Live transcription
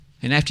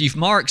And after you've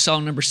marked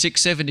song number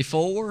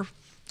 674,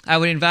 I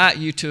would invite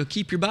you to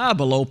keep your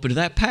Bible open to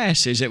that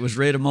passage that was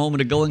read a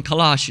moment ago in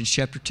Colossians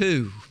chapter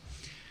 2.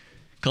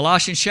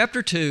 Colossians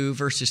chapter 2,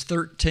 verses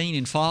 13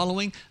 and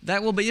following,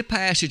 that will be a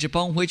passage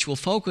upon which we'll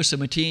focus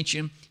some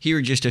attention here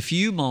in just a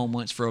few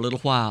moments for a little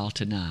while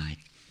tonight.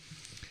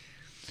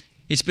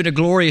 It's been a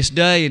glorious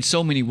day in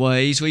so many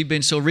ways. We've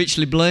been so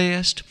richly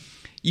blessed.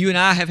 You and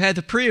I have had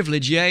the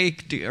privilege,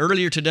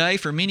 earlier today,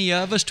 for many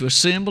of us to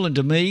assemble and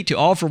to meet, to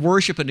offer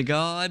worship unto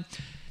God.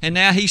 And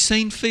now He's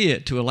seen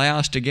fit to allow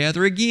us to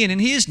gather again in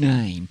His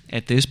name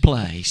at this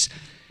place.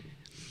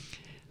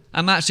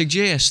 I might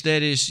suggest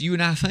that as you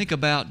and I think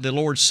about the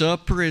Lord's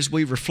Supper, as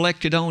we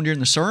reflected on during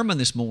the sermon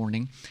this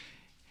morning,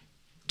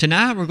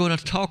 tonight we're going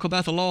to talk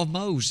about the Law of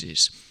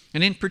Moses.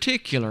 And in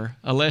particular,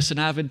 a lesson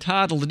I've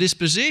entitled The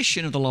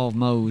Disposition of the Law of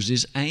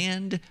Moses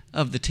and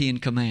of the Ten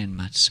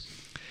Commandments.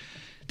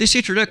 This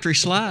introductory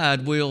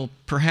slide will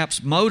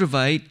perhaps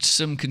motivate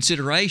some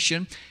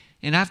consideration,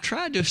 and I've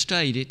tried to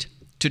state it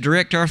to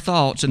direct our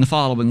thoughts in the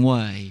following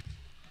way.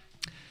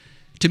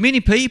 To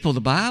many people,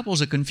 the Bible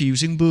is a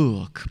confusing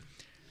book.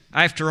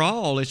 After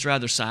all, it's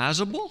rather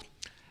sizable.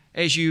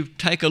 As you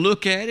take a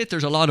look at it,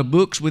 there's a lot of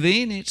books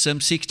within it,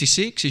 some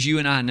 66, as you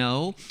and I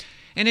know.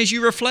 And as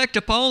you reflect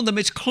upon them,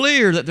 it's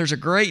clear that there's a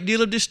great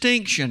deal of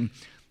distinction.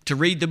 To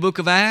read the book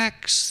of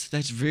Acts,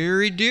 that's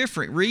very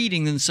different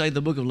reading than, say,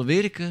 the book of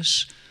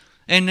Leviticus.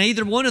 And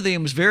neither one of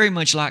them is very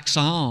much like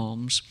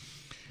Psalms.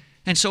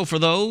 And so for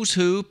those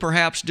who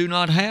perhaps do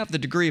not have the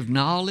degree of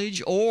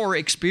knowledge or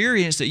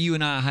experience that you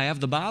and I have,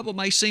 the Bible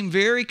may seem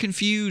very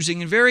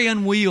confusing and very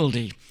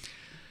unwieldy.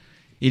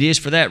 It is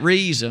for that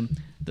reason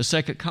the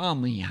second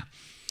comment.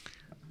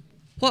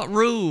 What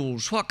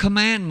rules, what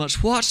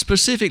commandments, what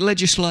specific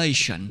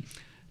legislation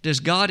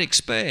does God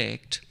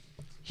expect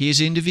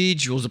His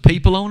individuals, the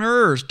people on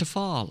earth, to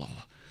follow?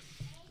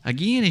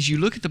 Again, as you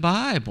look at the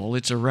Bible,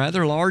 it's a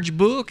rather large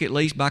book, at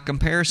least by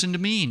comparison to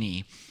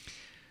many.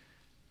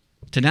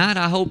 Tonight,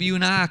 I hope you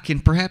and I can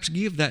perhaps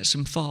give that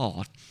some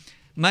thought.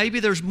 Maybe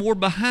there's more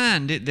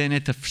behind it than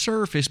at the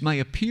surface may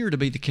appear to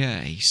be the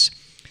case.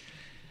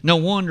 No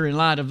wonder, in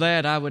light of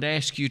that, I would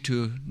ask you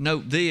to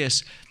note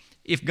this.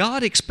 If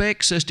God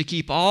expects us to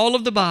keep all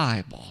of the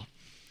Bible,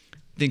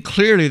 then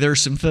clearly there's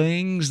some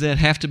things that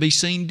have to be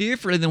seen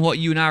differently than what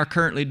you and I are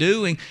currently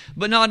doing.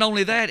 But not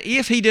only that,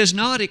 if He does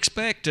not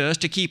expect us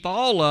to keep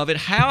all of it,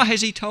 how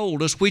has He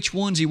told us which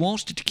ones He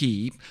wants to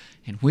keep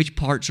and which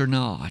parts are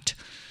not?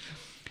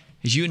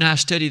 As you and I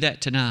study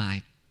that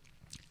tonight,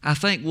 I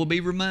think we'll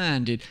be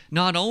reminded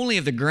not only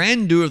of the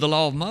grandeur of the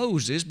Law of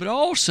Moses, but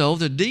also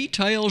the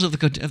details of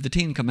the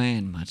Ten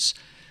Commandments.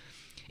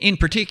 In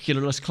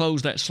particular, let's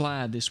close that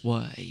slide this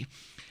way.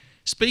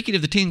 Speaking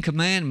of the Ten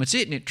Commandments,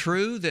 isn't it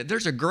true that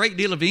there's a great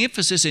deal of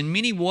emphasis in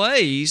many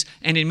ways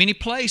and in many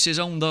places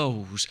on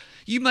those?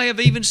 You may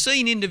have even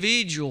seen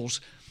individuals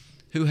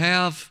who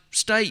have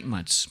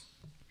statements,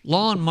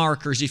 lawn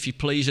markers, if you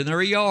please, in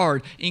their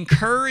yard,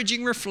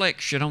 encouraging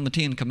reflection on the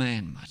Ten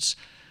Commandments.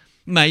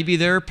 Maybe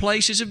there are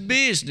places of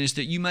business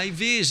that you may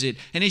visit,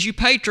 and as you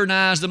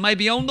patronize them,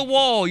 maybe on the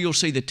wall you'll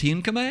see the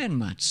Ten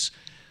Commandments.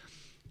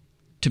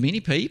 To many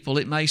people,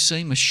 it may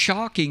seem a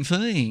shocking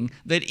thing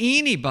that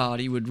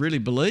anybody would really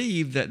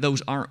believe that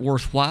those aren't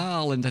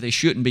worthwhile and that they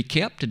shouldn't be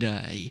kept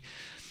today.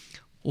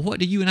 Well, what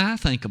do you and I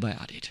think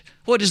about it?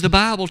 What does the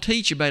Bible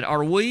teach about it?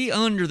 Are we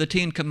under the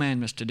Ten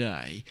Commandments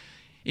today?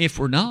 If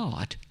we're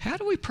not, how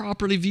do we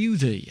properly view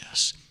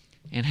this?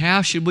 And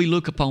how should we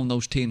look upon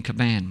those Ten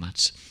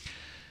Commandments?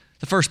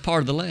 The first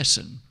part of the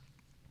lesson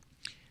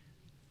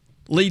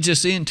leads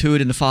us into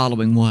it in the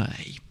following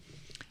way.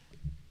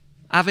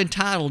 I've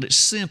entitled it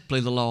simply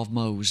the Law of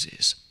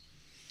Moses.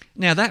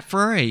 Now that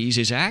phrase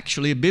is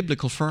actually a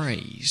biblical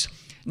phrase.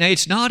 Now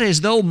it's not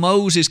as though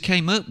Moses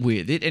came up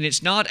with it, and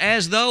it's not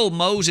as though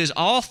Moses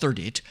authored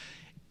it.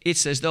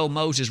 It's as though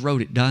Moses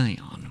wrote it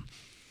down.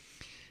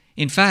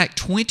 In fact,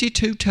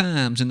 22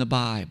 times in the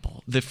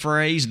Bible, the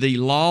phrase the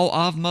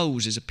Law of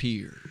Moses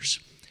appears.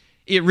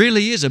 It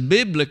really is a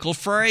biblical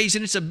phrase,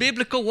 and it's a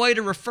biblical way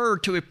to refer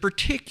to a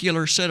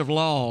particular set of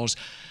laws.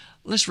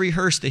 Let's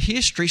rehearse the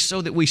history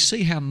so that we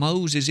see how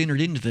Moses entered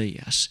into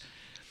this.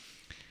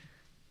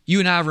 You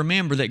and I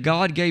remember that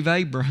God gave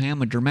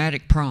Abraham a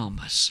dramatic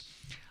promise.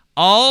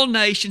 All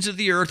nations of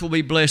the earth will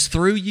be blessed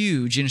through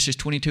you, Genesis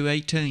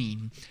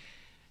 22:18.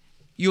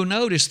 You'll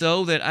notice,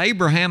 though, that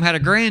Abraham had a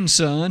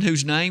grandson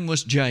whose name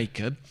was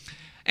Jacob,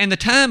 and the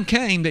time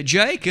came that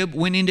Jacob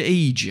went into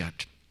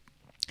Egypt.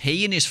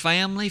 He and his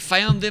family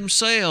found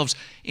themselves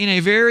in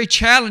a very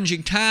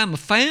challenging time of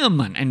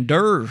famine and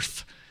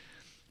dearth.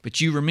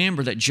 But you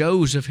remember that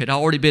Joseph had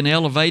already been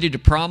elevated to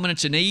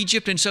prominence in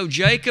Egypt, and so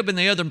Jacob and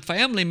the other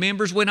family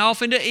members went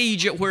off into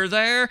Egypt, where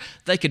there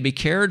they could be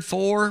cared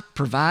for,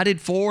 provided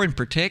for, and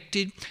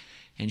protected.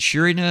 And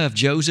sure enough,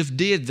 Joseph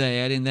did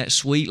that in that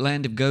sweet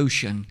land of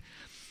Goshen.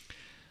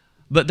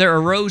 But there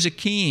arose a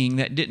king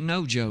that didn't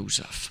know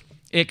Joseph.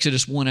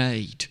 Exodus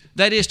 1:8.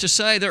 That is to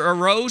say, there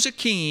arose a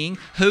king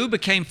who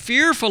became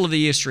fearful of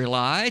the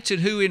Israelites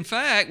and who in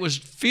fact was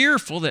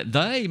fearful that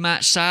they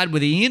might side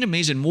with the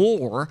enemies in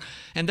war,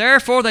 and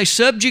therefore they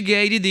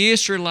subjugated the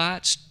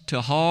Israelites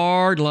to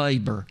hard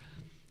labor,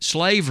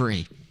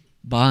 slavery,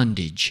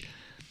 bondage.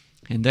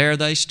 And there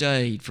they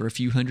stayed for a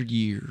few hundred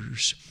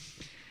years.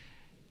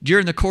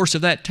 During the course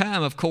of that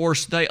time, of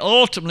course, they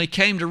ultimately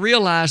came to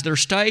realize their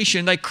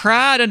station. They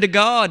cried unto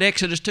God,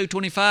 Exodus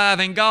 2:25,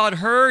 and God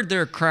heard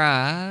their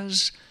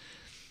cries.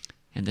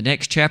 And the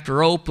next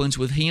chapter opens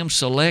with him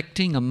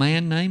selecting a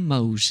man named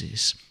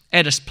Moses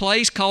at a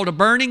place called a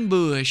burning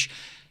bush.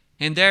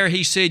 And there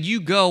he said, you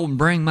go and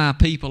bring my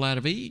people out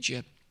of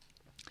Egypt.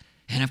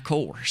 And of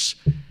course,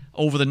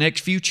 over the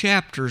next few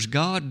chapters,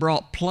 God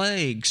brought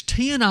plagues,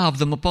 10 of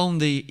them upon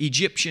the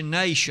Egyptian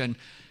nation.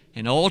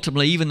 And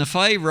ultimately, even the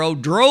Pharaoh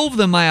drove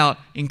them out,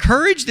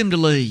 encouraged them to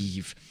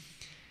leave.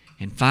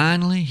 And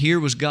finally, here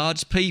was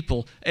God's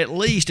people, at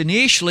least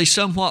initially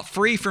somewhat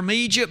free from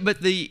Egypt,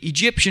 but the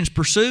Egyptians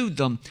pursued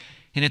them.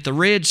 And at the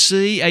Red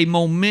Sea, a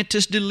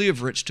momentous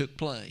deliverance took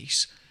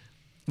place.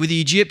 With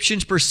the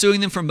Egyptians pursuing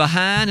them from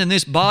behind and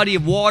this body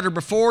of water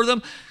before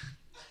them,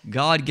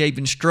 God gave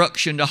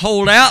instruction to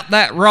hold out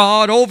that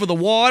rod over the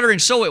water,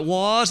 and so it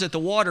was that the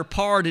water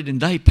parted and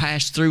they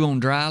passed through on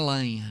dry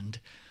land.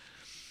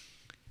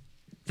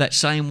 That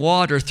same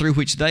water through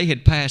which they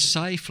had passed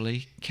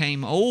safely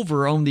came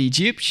over on the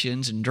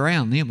Egyptians and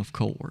drowned them, of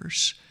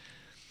course.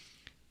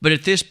 But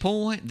at this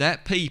point,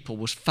 that people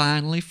was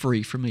finally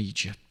free from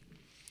Egypt.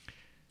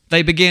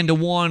 They began to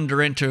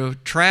wander and to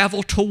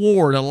travel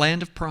toward a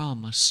land of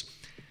promise.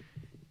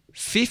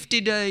 50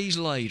 days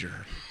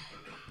later,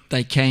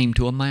 they came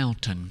to a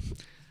mountain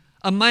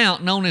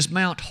known as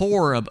Mount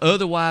Horeb,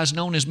 otherwise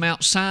known as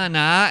Mount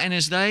Sinai, and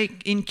as they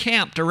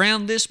encamped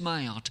around this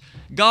mount,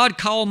 God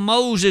called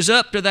Moses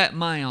up to that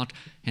mount,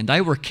 and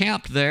they were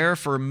camped there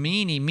for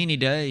many, many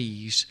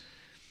days.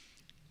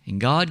 And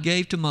God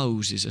gave to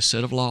Moses a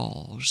set of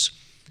laws,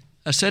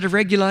 a set of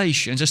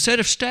regulations, a set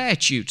of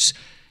statutes,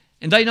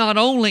 and they not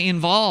only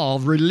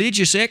involved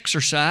religious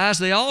exercise,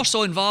 they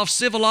also involved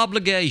civil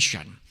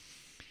obligation.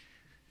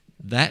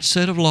 That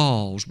set of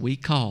laws we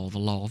call the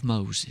Law of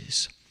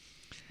Moses.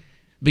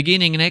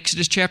 Beginning in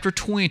Exodus chapter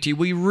 20,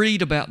 we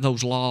read about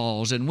those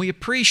laws and we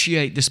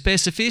appreciate the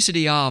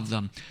specificity of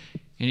them.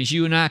 And as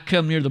you and I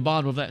come near the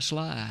bottom of that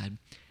slide,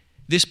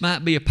 this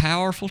might be a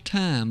powerful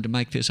time to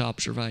make this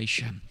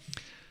observation.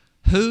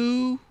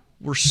 Who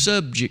were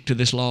subject to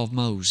this Law of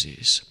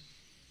Moses?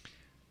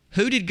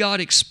 Who did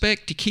God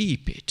expect to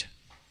keep it?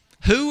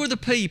 Who are the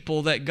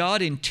people that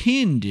God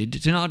intended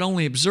to not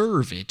only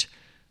observe it,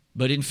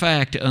 but in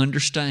fact to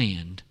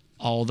understand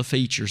all the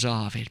features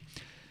of it?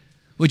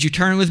 Would you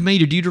turn with me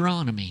to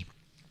Deuteronomy?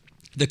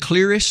 The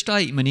clearest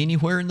statement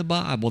anywhere in the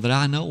Bible that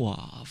I know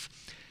of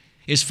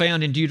is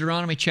found in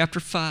Deuteronomy chapter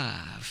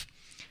 5.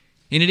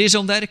 And it is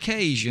on that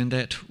occasion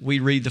that we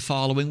read the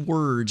following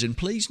words. And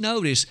please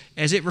notice,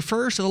 as it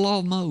refers to the Law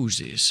of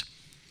Moses,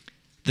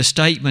 the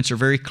statements are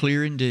very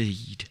clear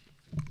indeed.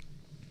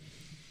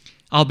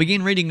 I'll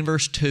begin reading in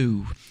verse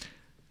 2.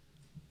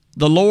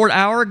 The Lord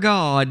our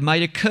God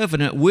made a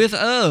covenant with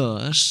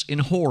us in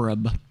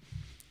Horeb.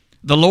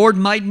 The Lord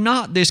made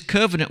not this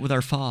covenant with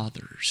our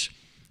fathers,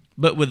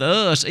 but with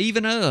us,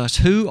 even us,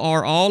 who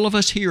are all of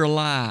us here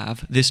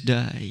alive this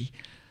day.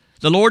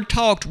 The Lord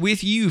talked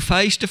with you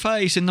face to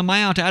face in the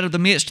mount out of the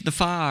midst of the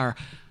fire.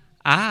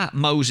 I,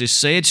 Moses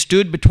said,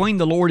 stood between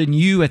the Lord and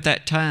you at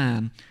that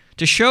time,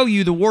 to show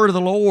you the word of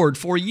the Lord,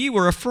 for you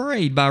were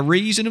afraid by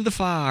reason of the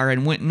fire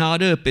and went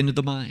not up into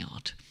the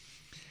mount.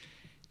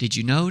 Did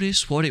you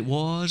notice what it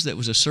was that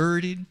was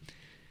asserted?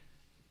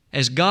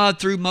 As God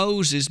through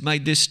Moses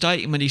made this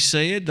statement, he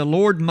said, the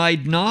Lord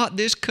made not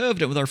this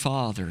covenant with our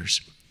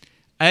fathers.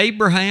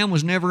 Abraham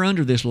was never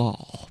under this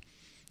law.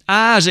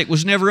 Isaac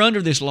was never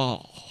under this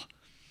law.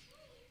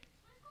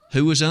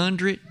 Who was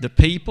under it? The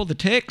people, the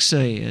text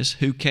says,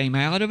 who came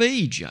out of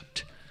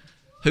Egypt,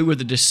 who were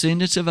the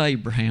descendants of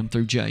Abraham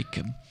through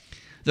Jacob.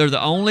 They're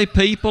the only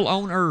people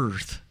on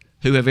earth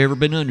who have ever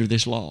been under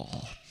this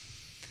law.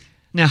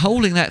 Now,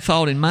 holding that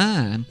thought in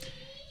mind,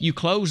 you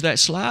close that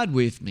slide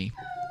with me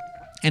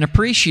and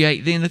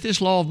appreciate then that this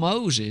law of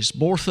Moses,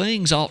 more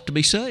things ought to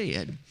be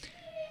said.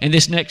 And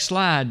this next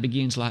slide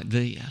begins like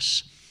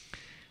this.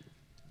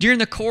 During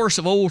the course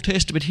of Old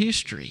Testament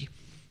history,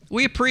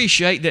 we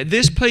appreciate that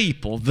this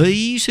people,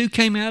 these who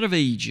came out of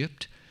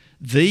Egypt,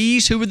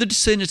 these who were the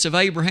descendants of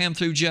Abraham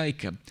through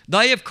Jacob,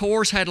 they of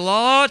course had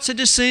lots of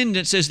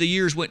descendants as the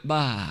years went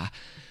by.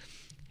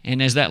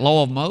 And as that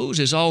law of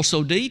Moses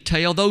also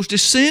detailed, those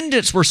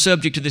descendants were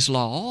subject to this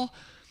law.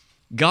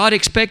 God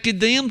expected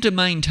them to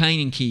maintain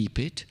and keep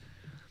it.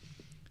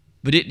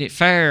 But isn't it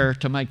fair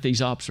to make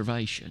these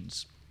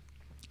observations?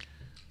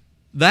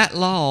 That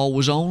law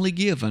was only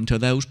given to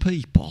those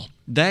people.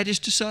 That is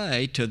to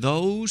say, to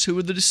those who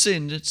were the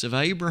descendants of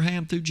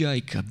Abraham through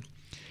Jacob.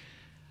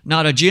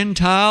 Not a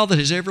Gentile that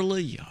has ever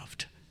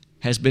lived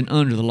has been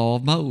under the law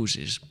of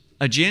Moses.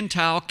 A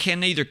Gentile can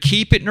neither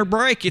keep it nor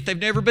break it. They've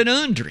never been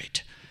under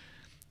it.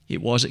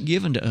 It wasn't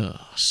given to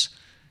us.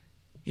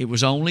 It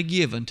was only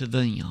given to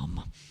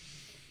them.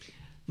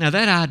 Now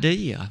that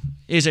idea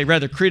is a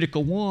rather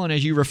critical one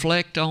as you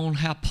reflect on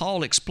how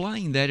Paul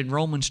explained that in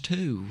Romans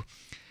 2.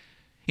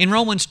 In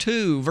Romans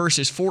 2,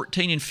 verses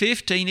 14 and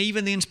 15,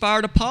 even the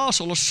inspired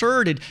apostle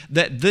asserted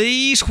that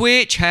these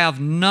which have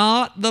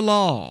not the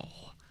law,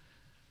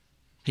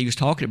 he was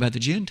talking about the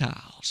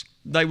Gentiles.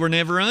 They were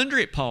never under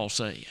it, Paul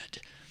said.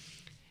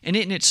 And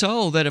isn't it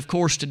so that, of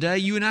course, today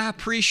you and I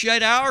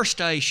appreciate our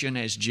station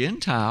as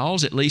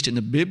Gentiles, at least in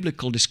the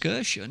biblical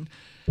discussion.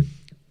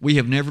 We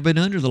have never been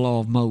under the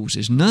law of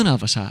Moses. None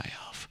of us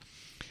have.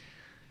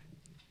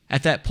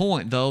 At that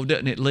point, though,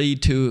 doesn't it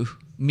lead to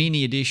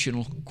many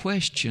additional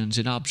questions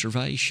and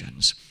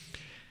observations?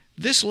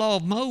 This law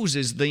of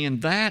Moses, then,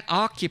 that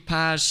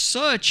occupies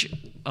such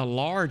a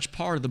large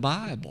part of the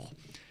Bible.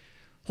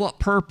 What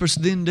purpose,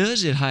 then,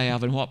 does it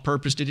have, and what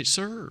purpose did it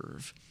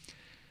serve?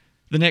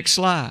 The next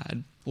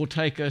slide will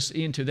take us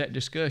into that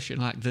discussion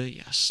like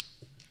this.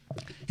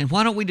 And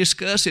why don't we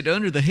discuss it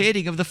under the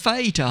heading of the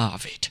fate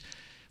of it?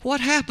 What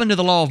happened to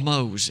the law of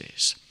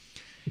Moses?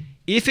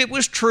 If it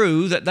was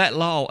true that that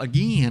law,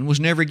 again, was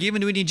never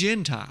given to any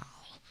Gentile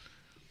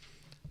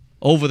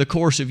over the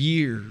course of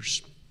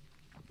years,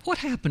 what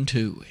happened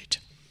to it?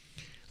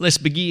 Let's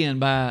begin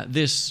by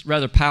this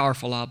rather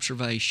powerful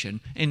observation.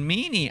 And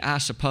many, I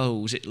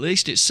suppose, at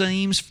least it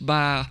seems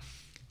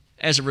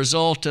as a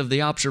result of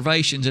the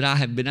observations that I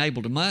have been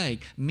able to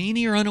make,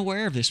 many are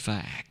unaware of this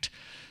fact.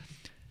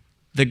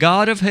 The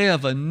God of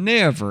heaven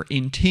never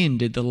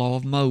intended the law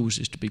of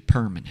Moses to be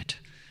permanent.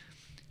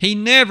 He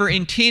never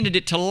intended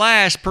it to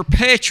last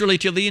perpetually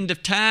till the end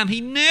of time. He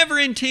never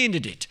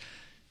intended it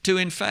to,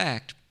 in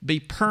fact, be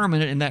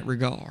permanent in that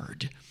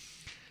regard.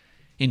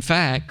 In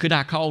fact, could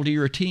I call to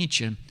your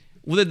attention,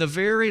 within the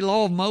very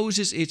law of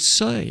Moses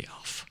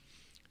itself,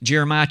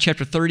 Jeremiah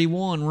chapter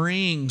 31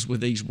 rings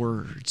with these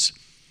words.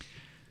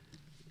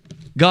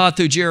 God,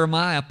 through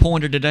Jeremiah,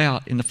 pointed it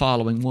out in the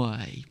following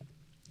way.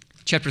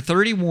 Chapter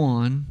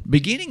 31,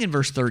 beginning in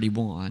verse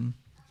 31,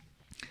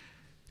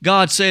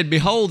 God said,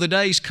 Behold, the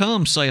days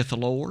come, saith the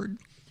Lord,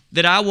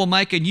 that I will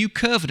make a new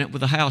covenant with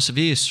the house of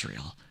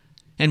Israel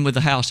and with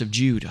the house of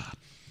Judah,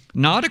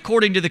 not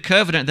according to the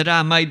covenant that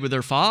I made with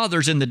their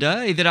fathers in the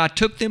day that I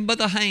took them by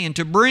the hand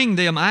to bring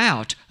them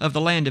out of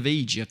the land of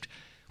Egypt,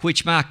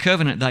 which my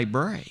covenant they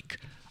break,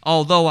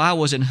 although I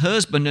was an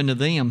husband unto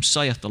them,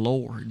 saith the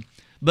Lord.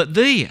 But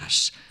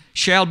this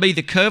shall be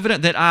the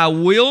covenant that I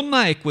will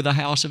make with the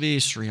house of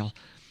Israel.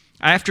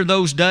 After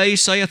those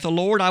days, saith the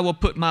Lord, I will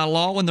put my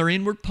law in their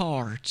inward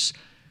parts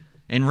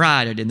and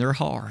write it in their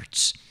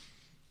hearts,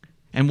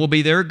 and will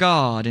be their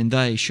God, and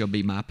they shall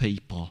be my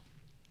people.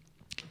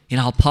 And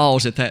I'll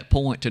pause at that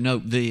point to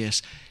note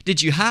this.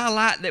 Did you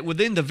highlight that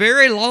within the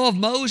very law of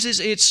Moses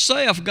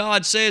itself,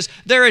 God says,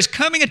 there is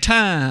coming a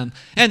time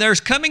and there's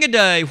coming a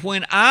day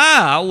when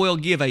I will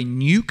give a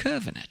new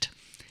covenant.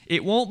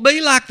 It won't be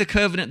like the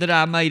covenant that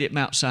I made at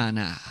Mount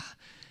Sinai.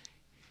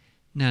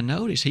 Now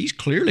notice, he's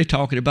clearly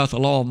talking about the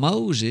law of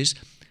Moses.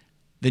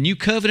 The new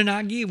covenant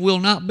I give will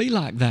not be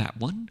like that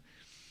one.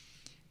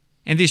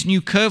 And this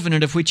new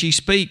covenant of which he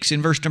speaks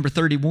in verse number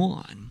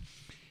 31,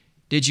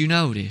 did you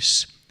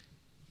notice?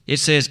 It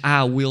says,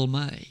 I will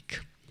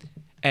make.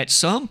 At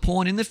some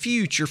point in the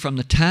future, from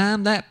the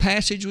time that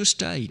passage was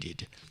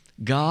stated,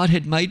 God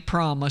had made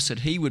promise that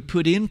he would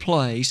put in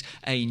place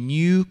a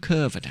new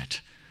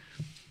covenant.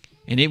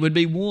 And it would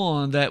be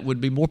one that would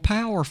be more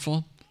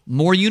powerful,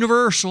 more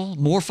universal,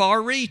 more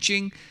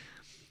far-reaching.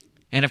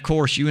 And of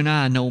course, you and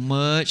I know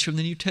much from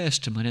the New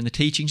Testament and the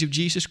teachings of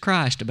Jesus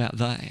Christ about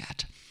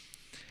that.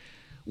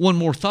 One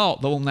more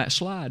thought, though, on that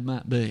slide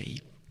might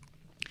be,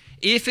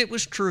 if it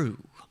was true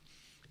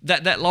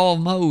that that law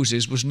of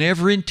Moses was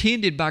never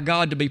intended by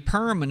God to be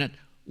permanent,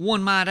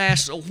 one might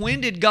ask, so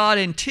when did God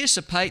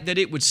anticipate that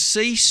it would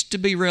cease to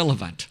be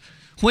relevant?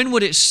 When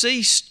would it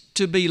cease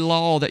to be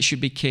law that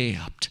should be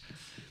kept?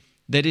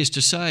 That is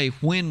to say,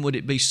 when would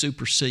it be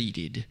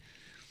superseded?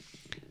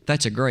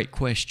 That's a great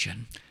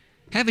question.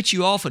 Haven't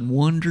you often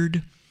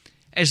wondered,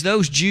 as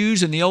those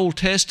Jews in the Old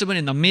Testament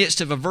in the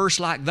midst of a verse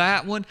like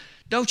that one,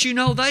 don't you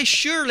know they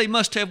surely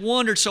must have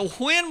wondered, so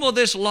when will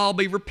this law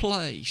be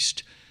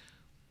replaced?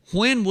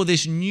 When will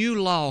this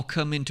new law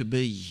come into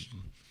being?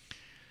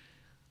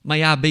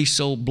 May I be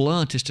so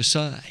blunt as to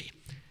say,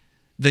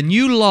 the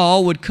new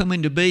law would come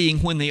into being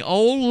when the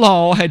old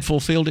law had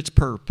fulfilled its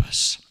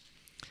purpose.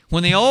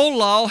 When the old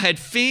law had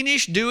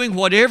finished doing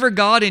whatever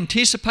God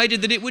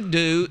anticipated that it would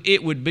do,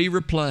 it would be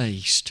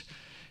replaced.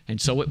 And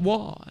so it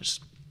was.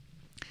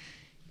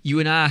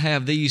 You and I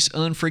have these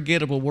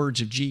unforgettable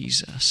words of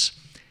Jesus.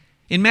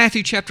 In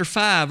Matthew chapter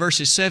 5,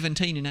 verses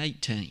 17 and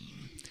 18.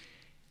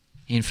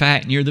 In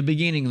fact, near the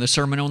beginning of the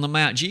Sermon on the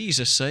Mount,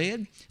 Jesus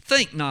said,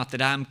 Think not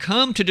that I am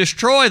come to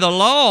destroy the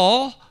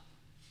law.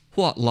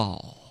 What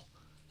law?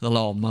 The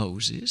law of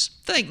Moses.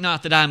 Think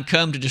not that I am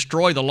come to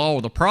destroy the law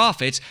of the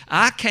prophets.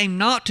 I came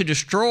not to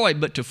destroy,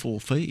 but to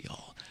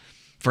fulfill.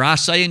 For I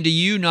say unto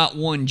you, not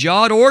one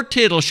jot or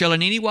tittle shall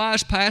in any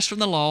wise pass from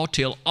the law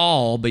till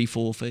all be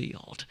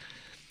fulfilled.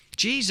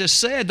 Jesus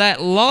said that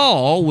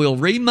law will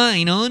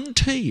remain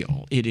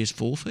until it is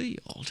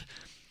fulfilled.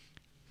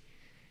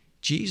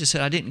 Jesus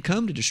said, I didn't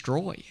come to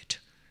destroy it.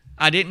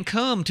 I didn't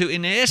come to,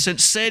 in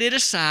essence, set it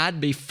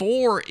aside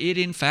before it,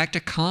 in fact,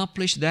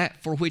 accomplished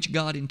that for which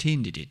God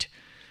intended it.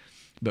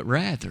 But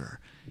rather,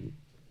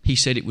 He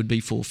said it would be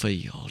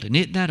fulfilled. And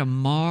isn't that a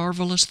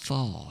marvelous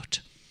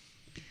thought?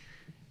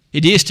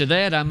 It is to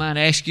that I might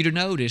ask you to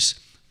notice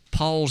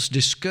Paul's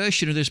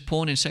discussion of this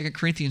point in 2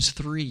 Corinthians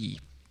 3.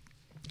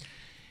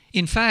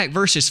 In fact,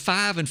 verses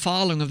 5 and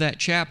following of that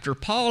chapter,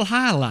 Paul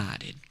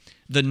highlighted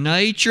the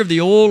nature of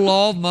the old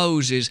law of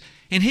Moses,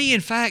 and he,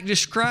 in fact,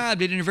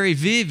 described it in a very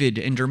vivid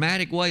and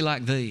dramatic way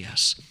like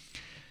this.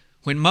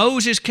 When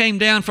Moses came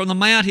down from the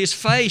mount, his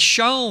face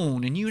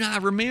shone, and you and I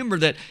remember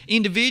that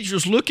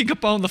individuals looking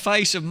upon the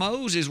face of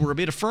Moses were a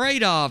bit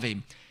afraid of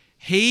him.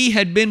 He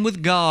had been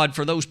with God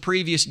for those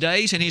previous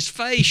days, and his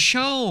face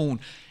shone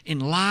in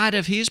light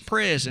of his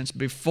presence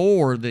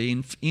before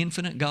the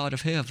infinite God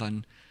of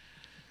heaven.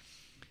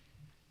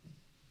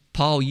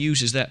 Paul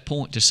uses that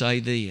point to say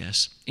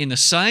this. In the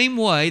same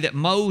way that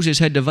Moses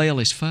had to veil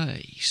his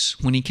face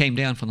when he came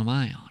down from the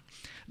mount,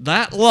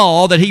 that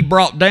law that he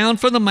brought down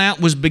from the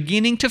mount was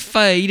beginning to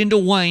fade and to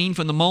wane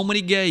from the moment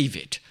he gave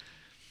it.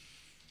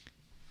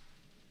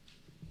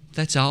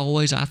 That's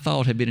always, I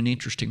thought, had been an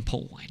interesting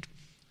point.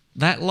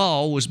 That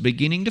law was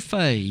beginning to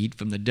fade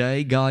from the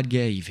day God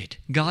gave it.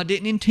 God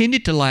didn't intend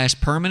it to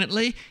last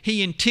permanently.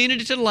 He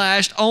intended it to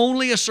last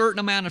only a certain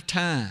amount of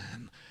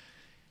time.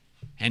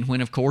 And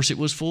when, of course, it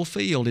was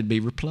fulfilled, it'd be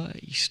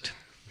replaced.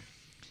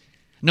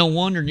 No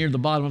wonder near the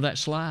bottom of that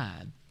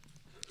slide,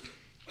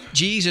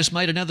 Jesus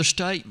made another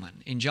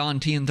statement in John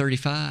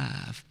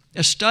 10:35.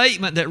 A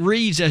statement that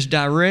reads as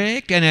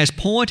direct and as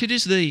pointed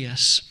as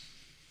this: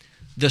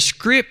 the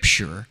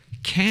Scripture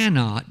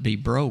cannot be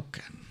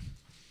broken.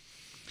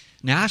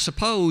 Now, I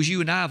suppose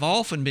you and I have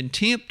often been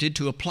tempted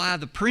to apply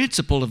the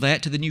principle of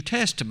that to the New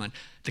Testament.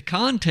 The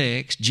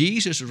context,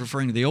 Jesus is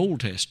referring to the Old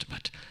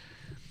Testament.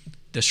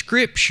 The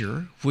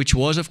Scripture, which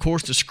was, of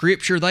course, the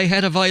Scripture they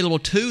had available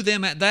to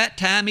them at that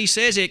time, he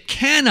says it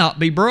cannot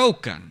be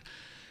broken.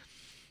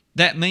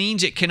 That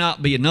means it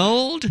cannot be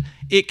annulled,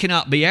 it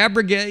cannot be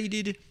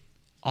abrogated.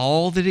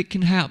 All that it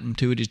can happen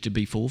to it is to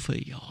be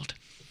fulfilled.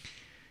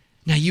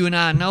 Now, you and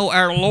I know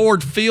our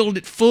Lord filled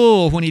it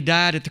full when He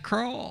died at the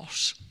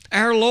cross.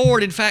 Our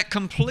Lord, in fact,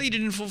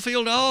 completed and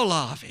fulfilled all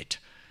of it.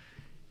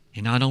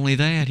 And not only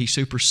that, He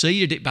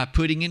superseded it by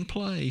putting in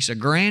place a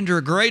grander,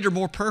 a greater,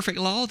 more perfect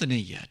law than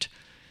it.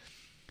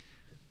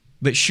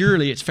 But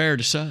surely it's fair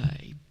to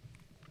say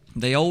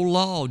the old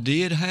law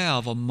did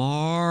have a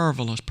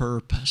marvelous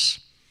purpose.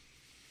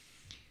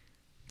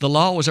 The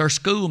law was our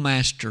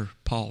schoolmaster,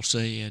 Paul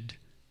said,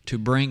 to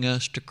bring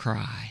us to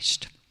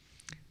Christ.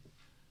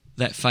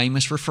 That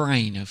famous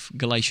refrain of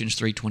Galatians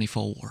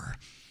 3:24.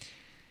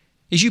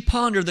 As you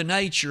ponder the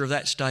nature of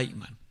that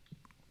statement,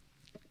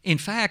 in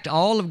fact,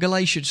 all of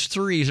Galatians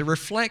 3 is a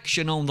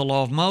reflection on the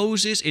law of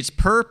Moses, its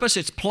purpose,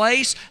 its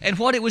place, and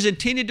what it was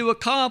intended to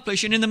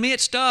accomplish. And in the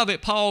midst of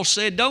it, Paul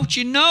said, don't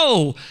you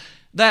know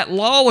that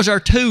law was our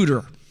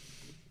tutor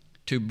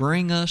to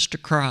bring us to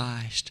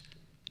Christ?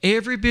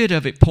 Every bit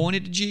of it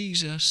pointed to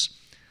Jesus.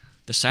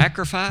 The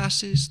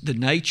sacrifices, the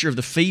nature of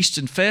the feasts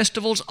and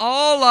festivals,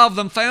 all of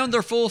them found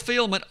their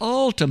fulfillment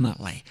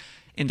ultimately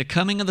in the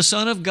coming of the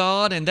Son of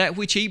God and that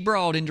which He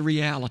brought into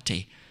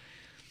reality.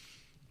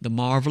 The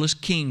marvelous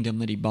kingdom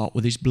that He bought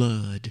with His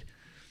blood.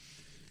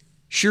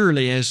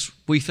 Surely, as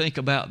we think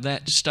about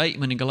that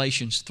statement in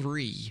Galatians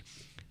 3,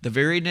 the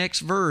very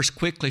next verse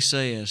quickly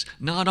says,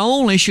 not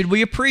only should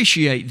we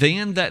appreciate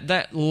then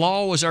that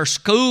law was our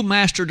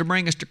schoolmaster to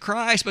bring us to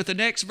Christ, but the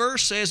next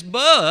verse says,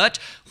 but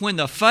when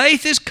the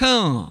faith is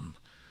come,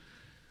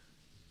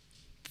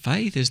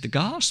 faith is the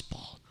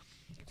gospel.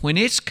 When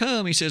it's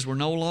come, he says, we're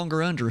no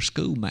longer under a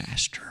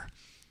schoolmaster.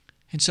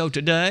 And so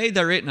today,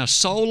 there isn't a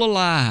soul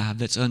alive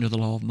that's under the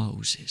law of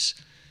Moses.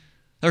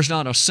 There's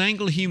not a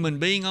single human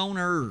being on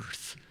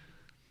earth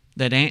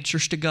that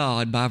answers to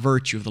God by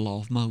virtue of the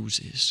law of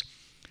Moses.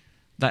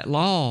 That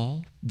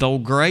law, though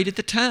great at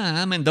the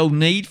time and though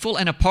needful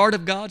and a part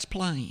of God's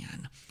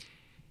plan,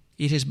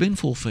 it has been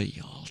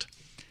fulfilled,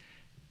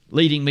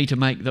 leading me to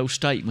make those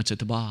statements at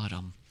the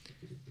bottom.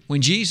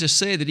 When Jesus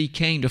said that He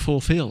came to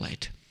fulfill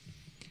it,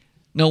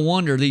 no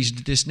wonder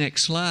this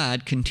next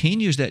slide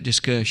continues that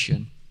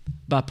discussion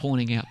by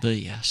pointing out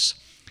this.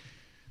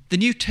 The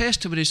New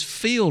Testament is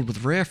filled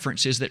with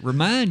references that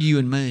remind you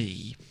and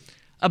me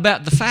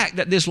about the fact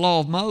that this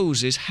law of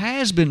Moses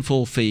has been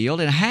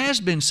fulfilled and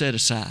has been set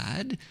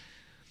aside.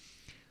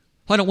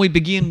 Why don't we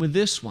begin with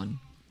this one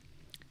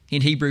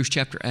in Hebrews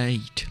chapter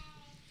 8.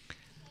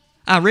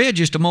 I read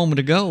just a moment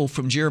ago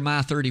from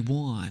Jeremiah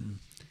 31.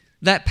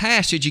 That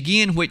passage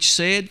again which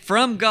said,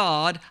 from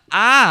God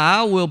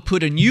I will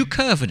put a new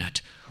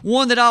covenant,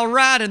 one that I'll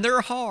write in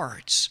their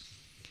hearts.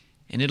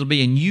 And it'll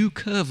be a new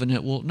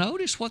covenant. Well,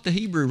 notice what the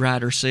Hebrew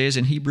writer says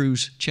in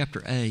Hebrews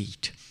chapter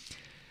 8.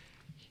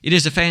 It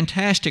is a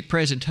fantastic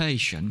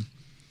presentation.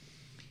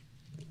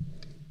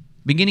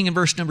 Beginning in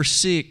verse number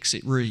 6,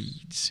 it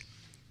reads,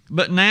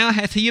 But now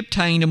hath he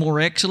obtained a more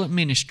excellent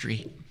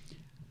ministry,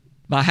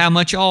 by how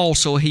much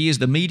also he is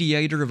the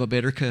mediator of a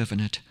better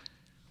covenant,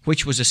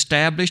 which was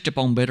established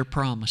upon better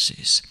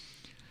promises.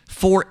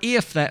 For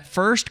if that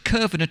first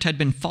covenant had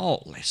been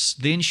faultless,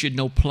 then should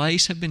no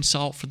place have been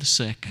sought for the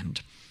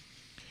second.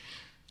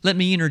 Let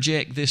me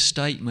interject this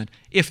statement.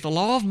 If the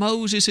law of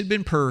Moses had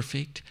been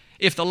perfect,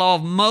 if the law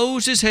of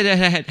Moses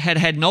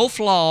had no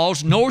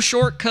flaws, no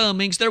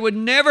shortcomings, there would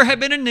never have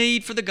been a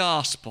need for the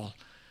gospel.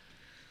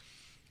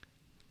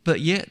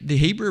 But yet the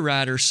Hebrew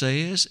writer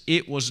says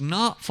it was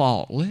not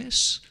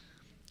faultless.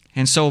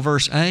 And so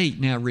verse 8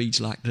 now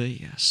reads like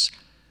this.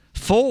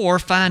 For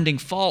finding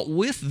fault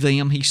with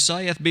them, he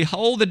saith,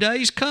 Behold, the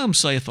days come,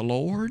 saith the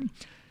Lord,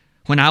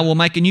 when I will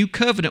make a new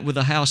covenant with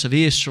the house of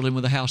Israel and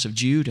with the house of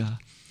Judah,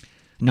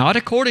 not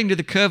according to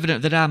the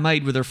covenant that I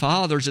made with their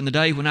fathers in the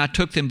day when I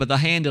took them by the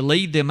hand to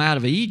lead them out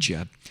of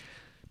Egypt,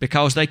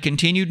 because they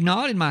continued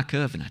not in my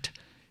covenant,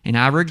 and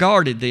I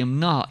regarded them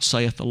not,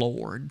 saith the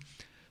Lord.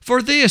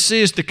 For this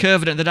is the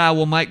covenant that I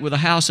will make with the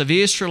house of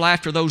Israel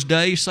after those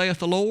days, saith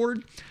the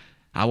Lord.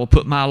 I will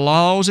put my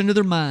laws into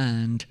their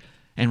mind,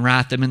 and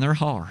write them in their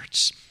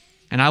hearts.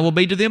 And I will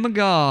be to them a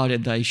God,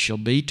 and they shall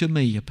be to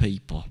me a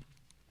people.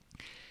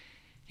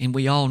 And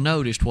we all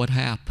noticed what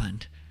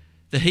happened.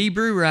 The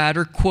Hebrew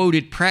writer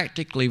quoted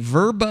practically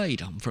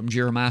verbatim from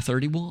Jeremiah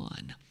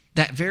 31.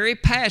 That very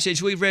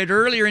passage we read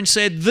earlier and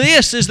said,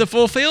 this is the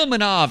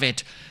fulfillment of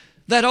it.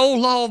 That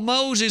old law of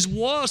Moses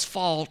was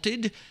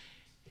faulted,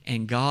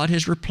 and God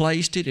has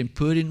replaced it and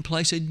put in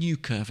place a new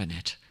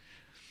covenant.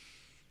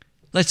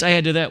 Let's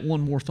add to that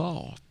one more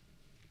thought.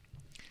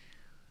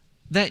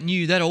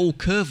 That old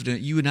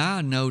covenant, you and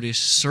I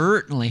noticed,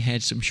 certainly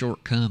had some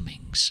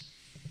shortcomings.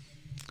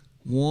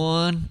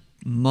 One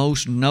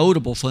most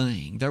notable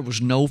thing, there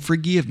was no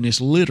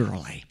forgiveness,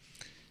 literally,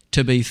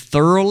 to be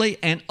thoroughly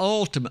and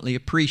ultimately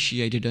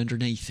appreciated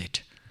underneath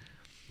it.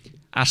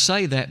 I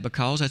say that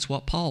because that's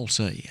what Paul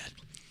said.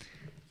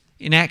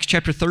 In Acts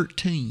chapter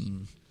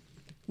 13,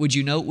 would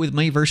you note with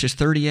me verses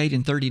 38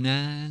 and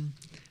 39?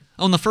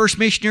 On the first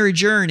missionary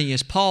journey,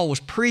 as Paul was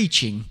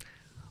preaching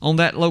on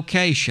that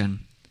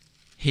location,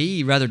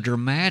 he rather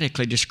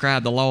dramatically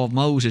described the law of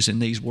Moses in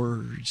these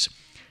words.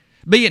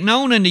 Be it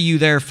known unto you,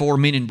 therefore,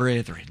 men and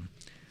brethren,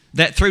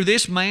 that through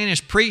this man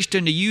is preached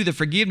unto you the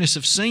forgiveness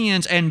of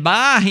sins, and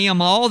by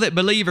him all that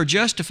believe are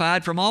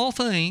justified from all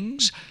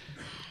things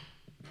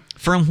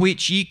from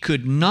which ye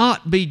could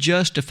not be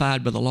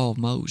justified by the law of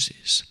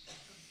Moses.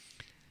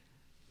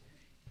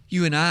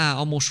 You and I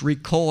almost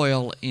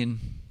recoil in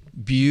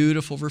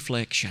beautiful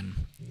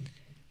reflection.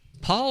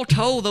 Paul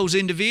told those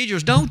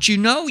individuals, don't you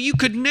know you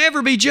could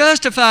never be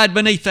justified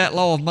beneath that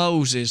law of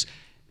Moses,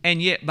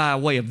 and yet by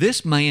way of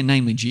this man,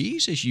 namely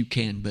Jesus, you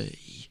can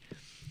be.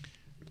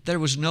 There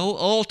was no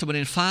ultimate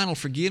and final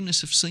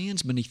forgiveness of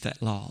sins beneath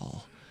that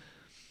law.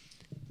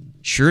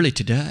 Surely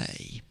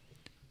today,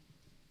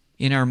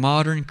 in our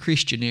modern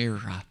Christian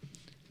era,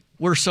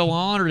 we're so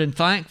honored and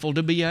thankful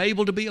to be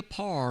able to be a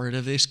part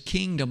of this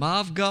kingdom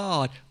of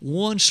God,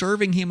 one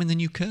serving Him in the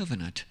new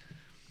covenant.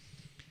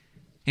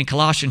 In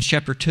Colossians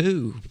chapter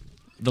 2,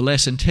 the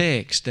lesson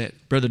text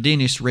that Brother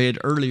Dennis read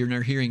earlier in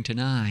our hearing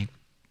tonight,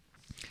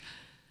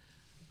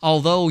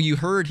 although you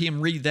heard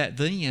him read that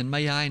then,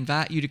 may I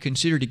invite you to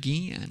consider it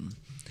again.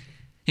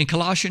 In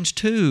Colossians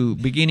 2,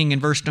 beginning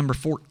in verse number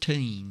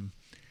 14,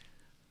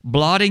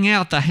 blotting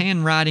out the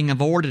handwriting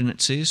of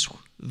ordinances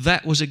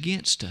that was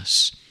against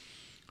us,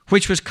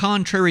 which was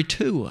contrary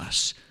to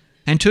us,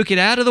 and took it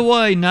out of the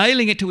way,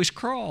 nailing it to His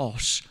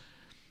cross.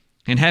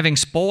 And having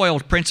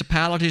spoiled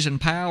principalities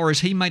and powers,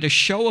 He made a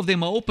show of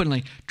them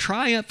openly,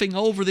 triumphing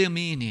over them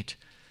in it.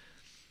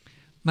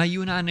 May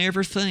you and I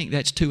never think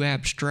that's too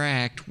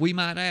abstract. We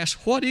might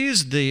ask, what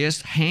is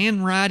this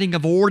handwriting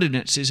of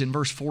ordinances in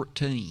verse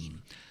 14?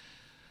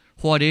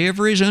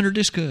 Whatever is under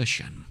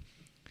discussion,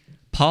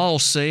 Paul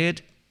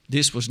said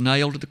this was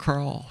nailed to the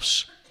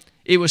cross.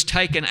 It was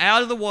taken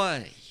out of the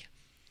way.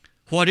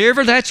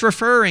 Whatever that's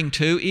referring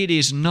to, it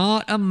is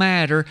not a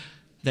matter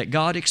that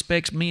God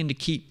expects men to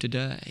keep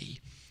today.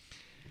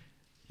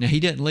 Now, He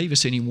doesn't leave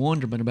us any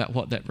wonderment about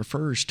what that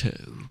refers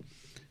to.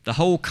 The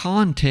whole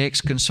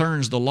context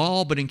concerns the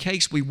law, but in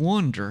case we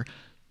wonder,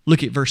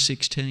 look at verse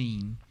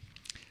 16.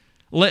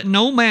 Let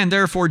no man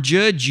therefore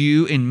judge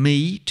you in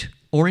meat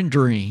or in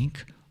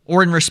drink,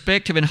 or in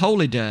respect of an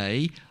holy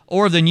day,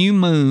 or of the new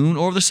moon,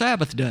 or of the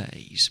Sabbath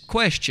days.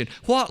 Question,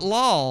 what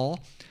law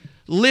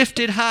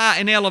lifted high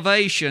in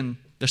elevation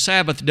the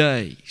Sabbath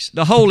days,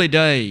 the holy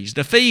days,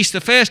 the feasts,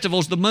 the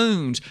festivals, the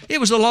moons? It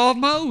was the law of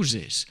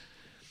Moses.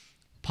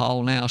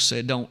 Paul now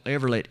said, don't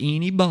ever let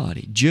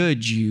anybody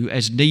judge you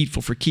as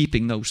needful for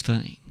keeping those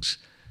things.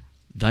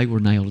 They were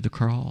nailed to the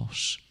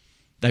cross.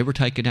 They were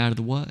taken out of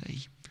the way.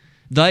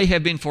 They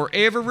have been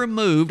forever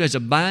removed as a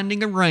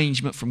binding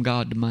arrangement from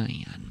God to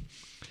man.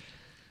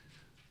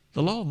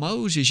 The law of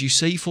Moses, you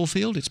see,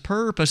 fulfilled its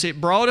purpose.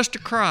 It brought us to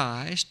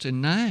Christ,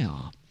 and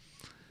now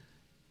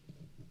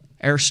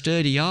our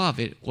study of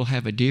it will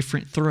have a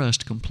different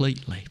thrust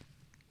completely.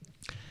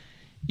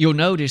 You'll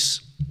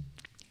notice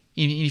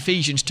In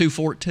Ephesians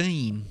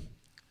 2:14,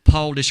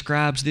 Paul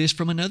describes this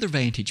from another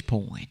vantage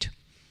point.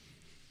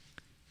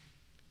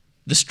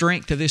 The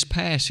strength of this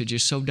passage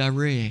is so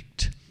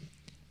direct.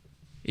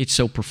 It's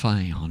so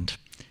profound.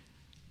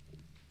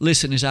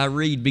 Listen as I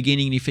read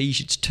beginning in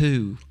Ephesians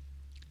 2,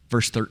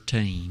 verse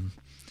 13.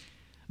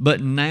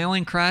 But now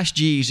in Christ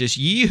Jesus,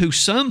 ye who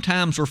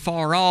sometimes were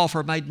far off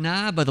are made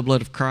nigh by the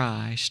blood of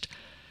Christ.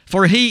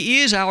 For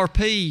He is our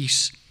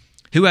peace,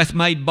 who hath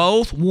made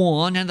both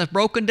one, and hath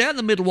broken down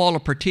the middle wall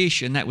of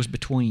partition that was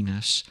between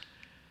us,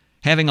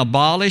 having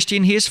abolished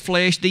in His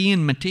flesh the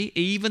enmity,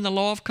 even the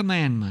law of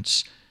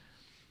commandments,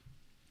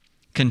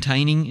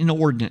 containing in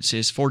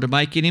ordinances, for to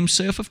make in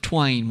Himself of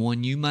twain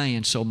one new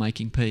man, so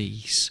making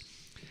peace.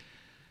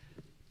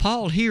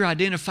 Paul here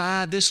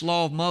identified this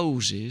law of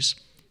Moses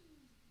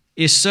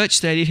is such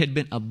that it had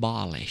been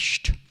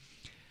abolished.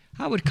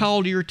 I would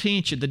call to your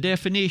attention the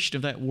definition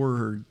of that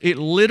word. It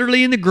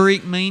literally in the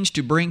Greek means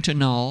to bring to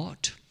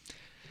naught.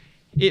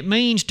 It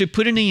means to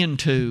put an end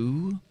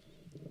to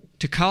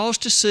cause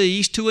to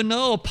cease, to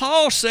annul.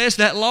 Paul says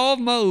that law of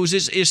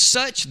Moses is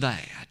such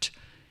that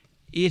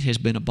it has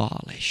been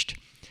abolished.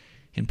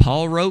 And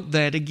Paul wrote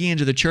that again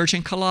to the church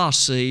in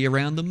Colossae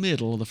around the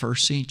middle of the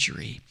first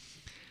century.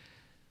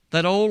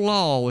 That old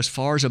law, as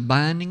far as a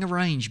binding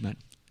arrangement,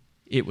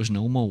 it was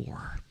no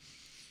more.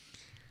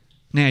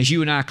 Now, as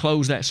you and I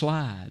close that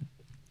slide,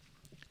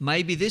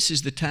 maybe this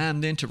is the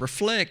time then to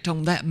reflect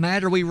on that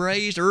matter we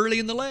raised early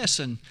in the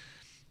lesson.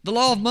 The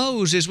law of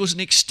Moses was an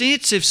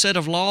extensive set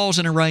of laws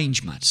and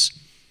arrangements.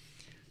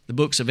 The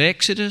books of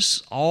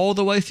Exodus, all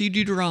the way through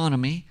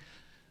Deuteronomy,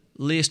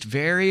 list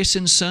various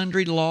and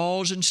sundry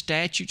laws and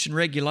statutes and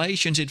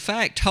regulations, in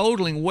fact,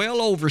 totaling well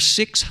over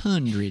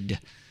 600.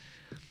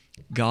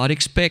 God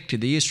expected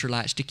the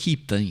Israelites to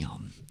keep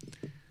them,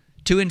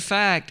 to in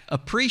fact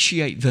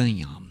appreciate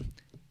them,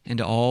 and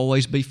to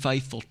always be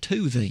faithful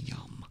to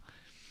them.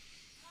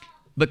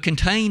 But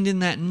contained in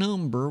that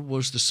number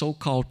was the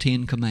so-called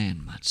 10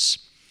 Commandments.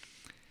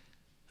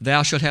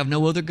 Thou shalt have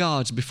no other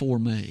gods before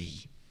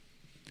me.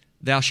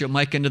 Thou shalt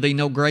make unto thee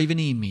no graven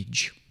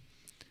image.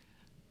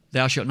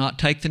 Thou shalt not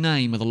take the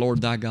name of the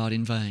Lord thy God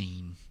in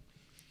vain.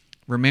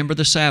 Remember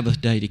the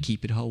Sabbath day to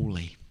keep it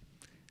holy.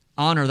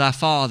 Honor thy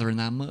father and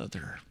thy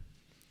mother.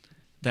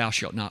 Thou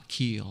shalt not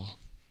kill.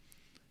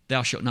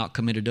 Thou shalt not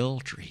commit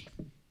adultery.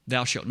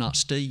 Thou shalt not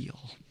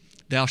steal.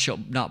 Thou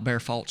shalt not bear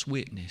false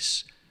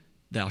witness.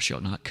 Thou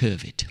shalt not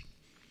covet.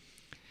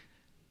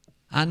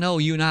 I know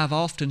you and I have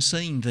often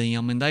seen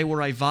them, and they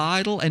were a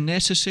vital and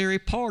necessary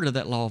part of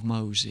that law of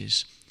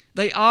Moses.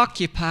 They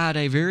occupied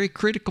a very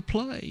critical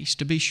place,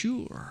 to be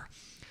sure.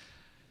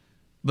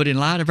 But in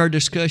light of our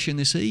discussion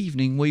this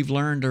evening, we've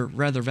learned a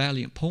rather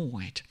valiant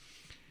point.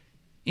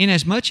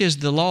 Inasmuch as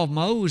the law of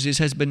Moses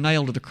has been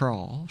nailed to the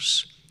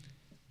cross,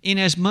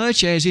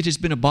 inasmuch as it has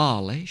been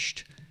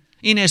abolished,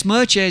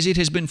 inasmuch as it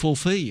has been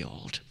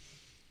fulfilled,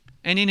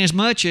 and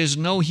inasmuch as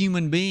no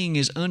human being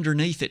is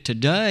underneath it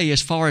today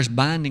as far as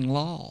binding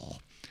law,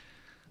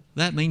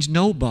 that means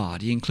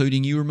nobody,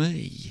 including you or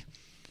me,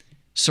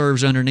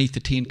 serves underneath the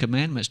 10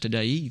 Commandments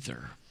today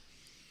either.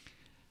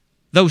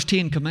 Those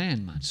 10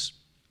 Commandments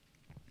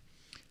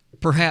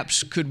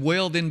perhaps could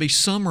well then be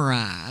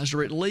summarized,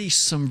 or at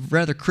least some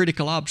rather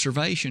critical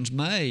observations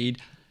made,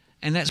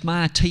 and that's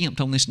my attempt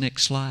on this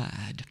next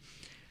slide.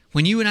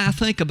 When you and I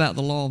think about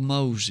the law of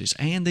Moses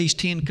and these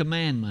 10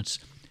 Commandments,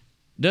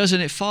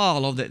 doesn't it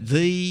follow that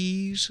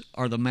these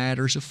are the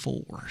matters of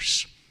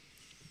force?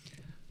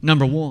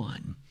 Number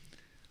one,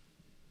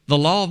 the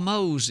law of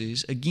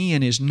Moses,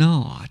 again, is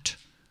not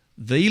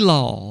the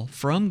law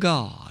from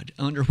God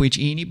under which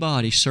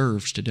anybody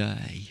serves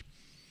today.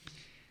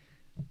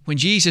 When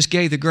Jesus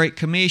gave the Great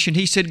Commission,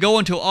 He said, "Go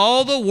into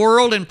all the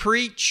world and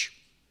preach,"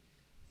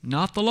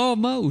 not the law of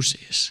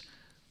Moses,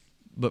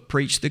 but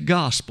preach the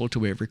gospel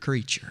to every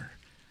creature.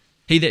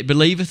 He that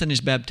believeth and is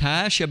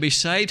baptized shall be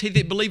saved. He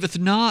that believeth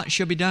not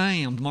shall be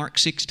damned. Mark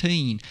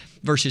 16,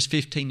 verses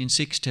 15 and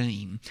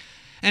 16.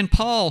 And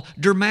Paul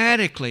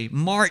dramatically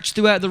marched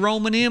throughout the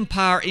Roman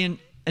Empire in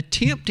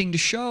attempting to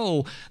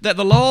show that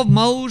the law of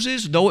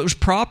Moses, though it was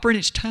proper in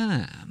its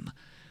time,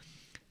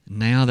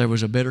 now there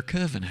was a better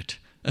covenant,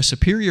 a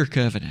superior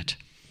covenant.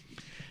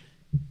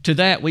 To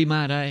that we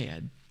might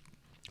add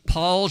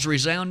Paul's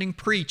resounding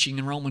preaching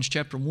in Romans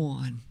chapter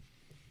 1.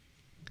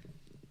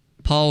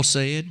 Paul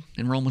said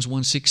in Romans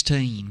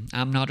 1:16,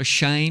 "I'm not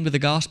ashamed of the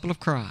gospel of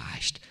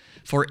Christ,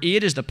 for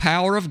it is the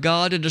power of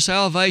God unto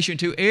salvation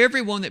to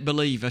everyone that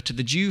believeth, to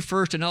the Jew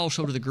first and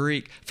also to the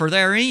Greek. For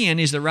therein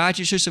is the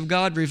righteousness of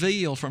God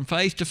revealed from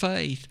faith to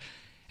faith,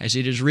 as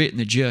it is written,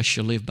 the just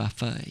shall live by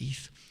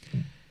faith."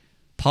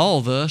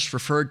 Paul thus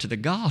referred to the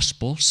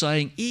gospel,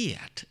 saying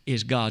it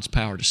is God's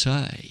power to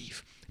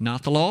save,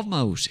 not the law of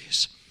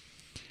Moses.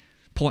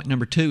 Point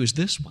number 2 is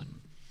this one.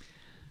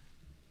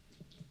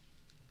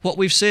 What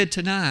we've said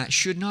tonight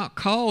should not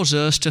cause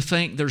us to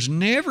think there's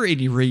never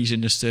any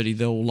reason to study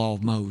the old law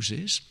of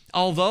Moses.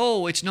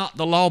 Although it's not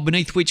the law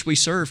beneath which we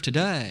serve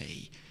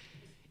today,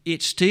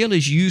 it still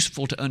is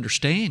useful to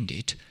understand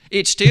it,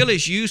 it still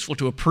is useful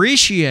to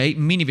appreciate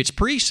many of its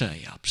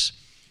precepts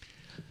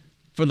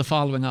for the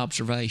following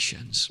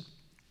observations.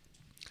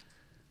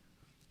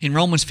 In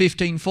Romans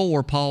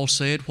 15:4, Paul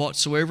said,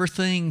 whatsoever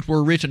things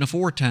were written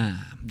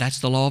aforetime, that's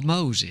the law of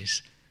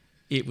Moses,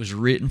 it was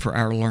written for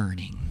our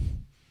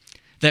learning,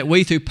 that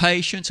we through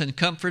patience and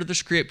comfort of the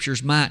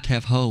Scriptures might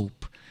have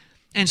hope.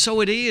 And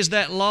so it is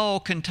that law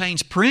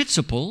contains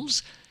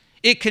principles,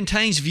 it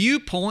contains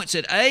viewpoints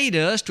that aid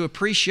us to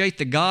appreciate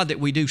the God that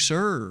we do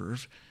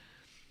serve.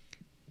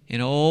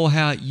 And oh,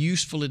 how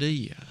useful it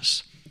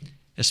is,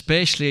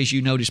 especially as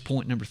you notice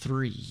point number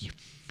 3.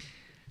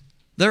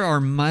 There are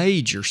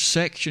major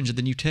sections of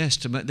the New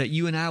Testament that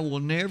you and I will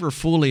never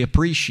fully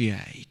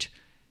appreciate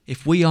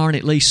if we aren't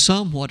at least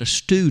somewhat a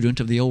student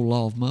of the old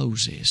law of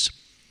Moses.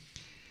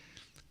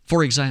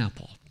 For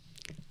example,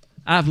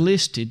 I've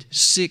listed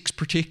 6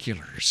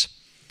 particulars.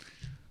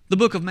 The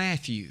book of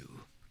Matthew.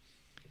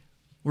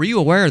 Were you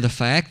aware of the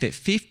fact that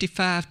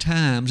 55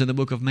 times in the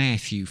book of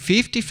Matthew,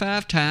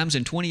 55 times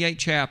in 28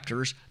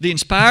 chapters, the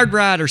inspired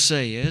writer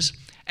says,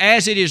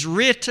 as it is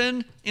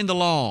written in the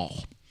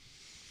law?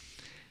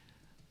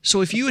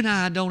 So if you and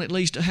I don't at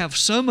least have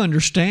some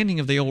understanding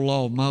of the old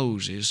law of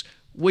Moses,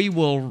 we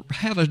will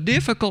have a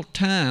difficult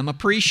time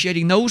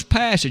appreciating those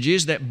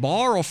passages that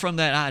borrow from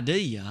that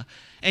idea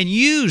and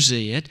use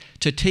it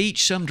to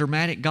teach some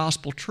dramatic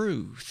gospel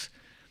truth.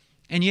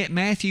 And yet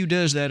Matthew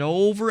does that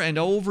over and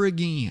over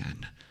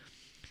again.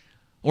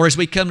 Or as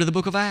we come to the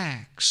book of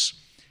Acts,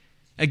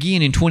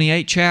 again in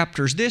 28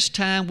 chapters, this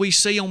time we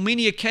see on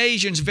many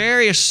occasions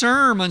various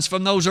sermons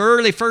from those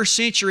early first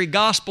century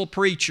gospel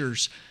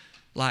preachers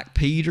like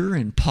Peter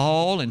and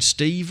Paul and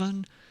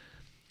Stephen.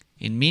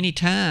 And many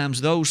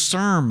times those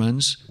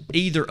sermons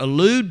either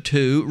allude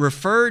to,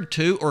 referred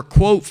to, or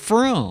quote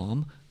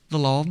from the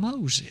law of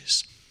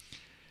Moses.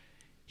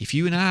 If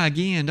you and I,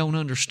 again, don't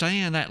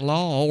understand that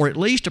law, or at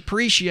least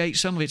appreciate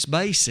some of its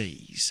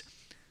bases,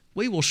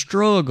 we will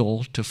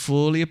struggle to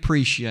fully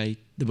appreciate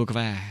the book of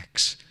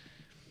Acts.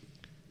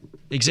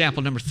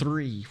 Example number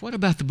 3, what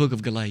about the book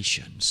of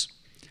Galatians?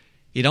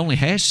 It only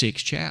has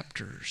 6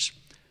 chapters.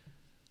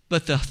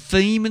 But the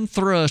theme and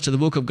thrust of the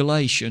book of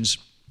Galatians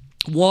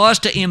was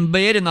to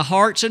embed in the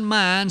hearts and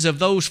minds of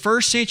those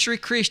first century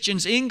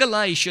Christians in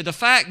Galatia the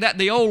fact that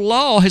the old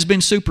law has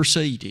been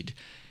superseded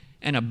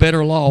and a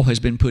better law has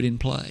been put in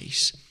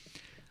place.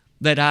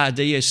 That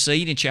idea is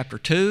seen in chapter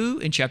 2,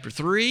 in chapter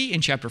 3,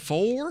 in chapter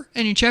 4,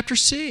 and in chapter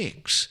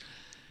 6.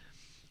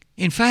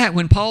 In fact,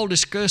 when Paul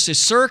discusses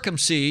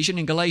circumcision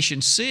in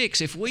Galatians 6,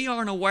 if we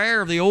aren't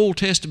aware of the Old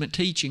Testament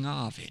teaching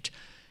of it,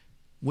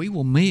 we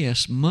will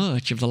miss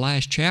much of the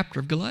last chapter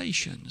of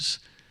Galatians.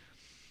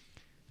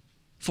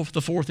 For the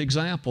 4th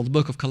example, the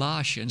book of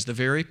Colossians, the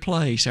very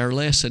place our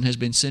lesson has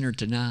been centered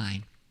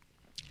tonight.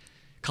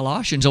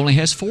 Colossians only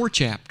has 4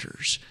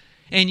 chapters.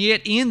 And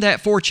yet in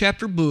that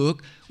 4-chapter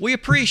book, we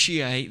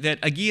appreciate that,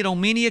 again,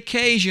 on many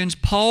occasions,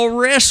 Paul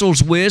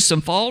wrestles with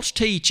some false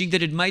teaching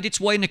that had made its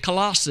way into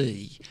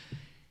Colossae.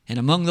 And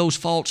among those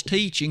false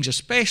teachings,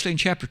 especially in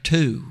chapter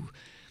 2,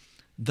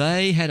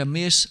 they had a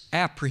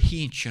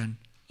misapprehension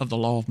of the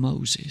law of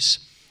Moses.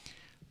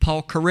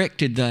 Paul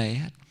corrected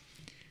that.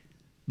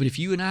 But if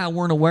you and I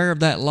weren't aware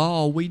of that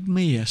law, we'd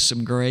miss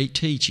some great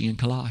teaching in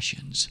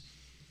Colossians.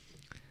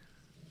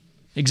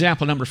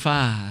 Example number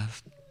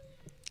 5.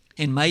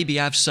 And maybe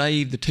I've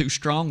saved the 2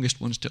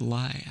 strongest ones to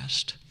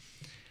last.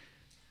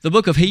 The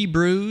book of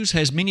Hebrews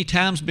has many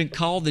times been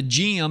called the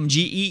gem,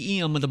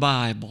 G-E-M, of the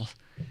Bible.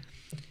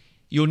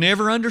 You'll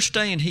never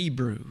understand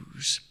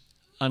Hebrews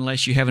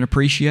unless you have an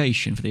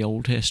appreciation for the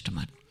Old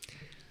Testament.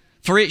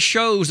 For it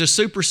shows the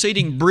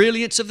superseding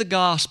brilliance of the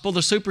gospel,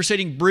 the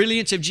superseding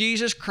brilliance of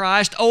Jesus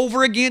Christ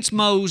over against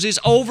Moses,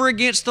 over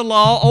against the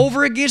law,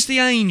 over against the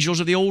angels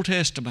of the Old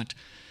Testament.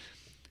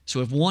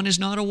 So if one is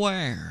not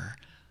aware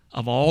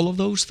of all of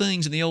those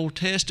things in the Old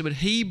Testament,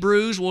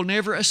 Hebrews will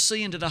never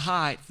ascend to the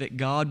height that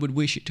God would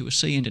wish it to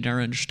ascend in our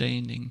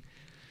understanding.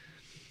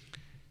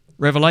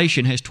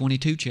 Revelation has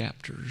 22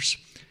 chapters.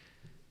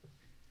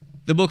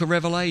 The book of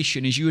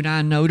Revelation, as you and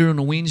I noted on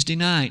a Wednesday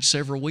night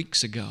several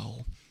weeks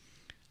ago,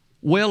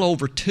 well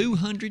over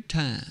 200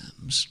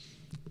 times,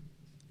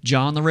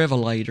 John the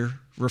Revelator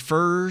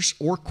refers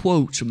or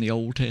quotes from the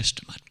Old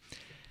Testament.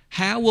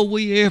 How will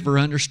we ever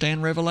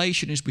understand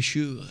Revelation as we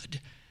should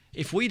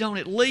if we don't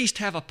at least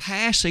have a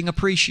passing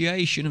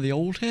appreciation of the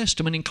Old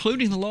Testament,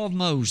 including the law of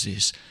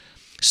Moses,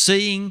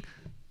 seeing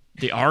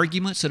the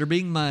arguments that are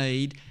being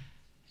made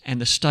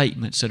and the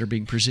statements that are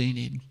being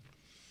presented?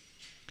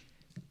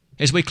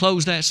 As we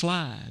close that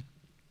slide,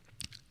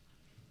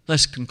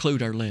 let's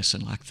conclude our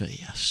lesson like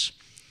this.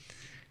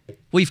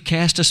 We've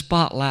cast a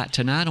spotlight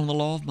tonight on the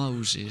law of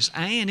Moses,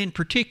 and in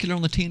particular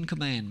on the 10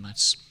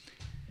 Commandments.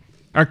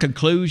 Our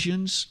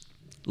conclusions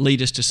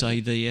lead us to say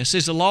this.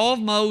 Is the law of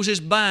Moses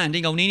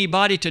binding on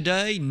anybody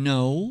today?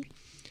 No.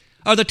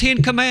 Are the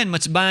 10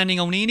 Commandments binding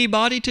on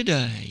anybody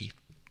today?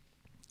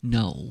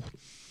 No.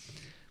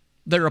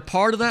 They're a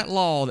part of that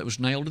law that was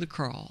nailed to the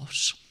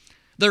cross.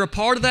 They're a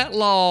part of that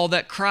law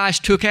that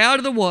Christ took out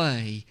of the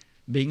way,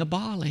 being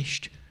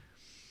abolished.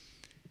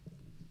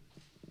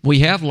 We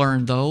have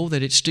learned, though,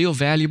 that it's still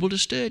valuable to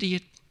study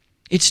it.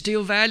 It's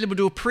still valuable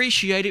to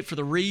appreciate it for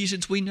the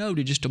reasons we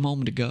noted just a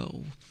moment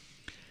ago.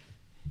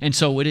 And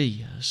so it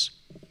is.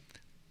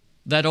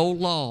 That old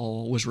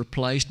law was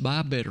replaced by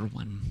a better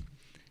one.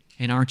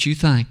 And aren't you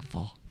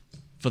thankful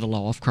for the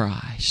law of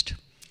Christ?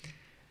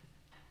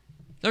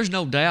 There's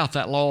no doubt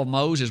that law of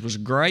Moses was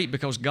great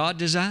because God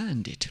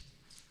designed it.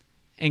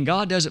 And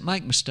God doesn't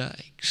make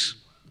mistakes.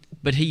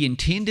 But He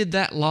intended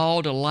that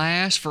law to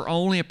last for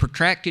only a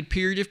protracted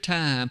period of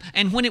time.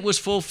 And when it was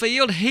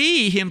fulfilled,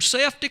 He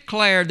Himself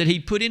declared that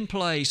He'd put in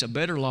place a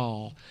better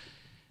law,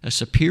 a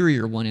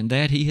superior one, and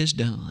that He has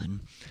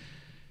done.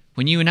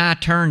 When you and I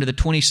turn to the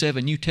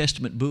 27 New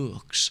Testament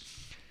books,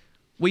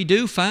 we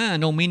do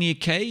find on many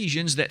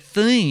occasions that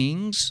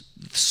things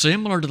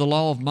similar to the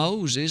law of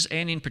Moses,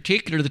 and in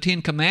particular the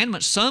Ten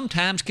Commandments,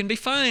 sometimes can be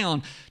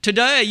found.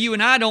 Today, you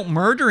and I don't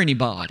murder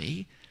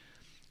anybody.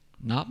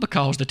 Not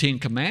because the Ten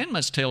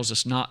Commandments tells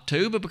us not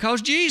to, but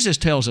because Jesus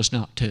tells us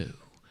not to.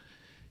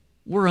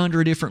 We're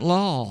under a different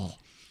law.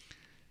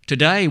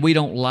 Today we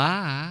don't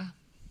lie,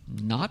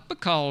 not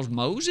because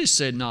Moses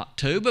said not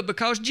to, but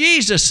because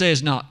Jesus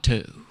says not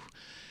to.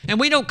 And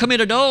we don't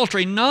commit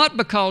adultery, not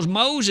because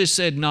Moses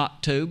said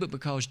not to, but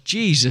because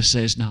Jesus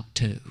says not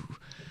to.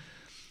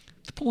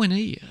 The point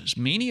is,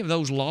 many of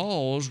those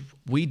laws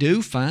we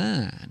do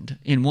find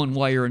in one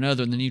way or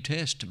another in the New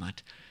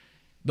Testament.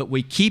 But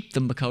we keep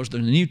them because they're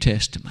in the New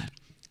Testament,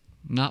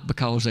 not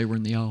because they were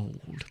in the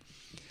Old.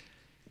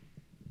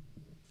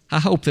 I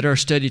hope that our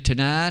study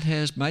tonight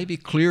has maybe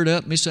cleared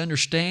up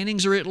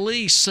misunderstandings or at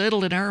least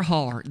settled in our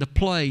heart the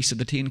place of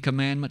the Ten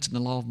Commandments and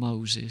the law of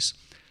Moses.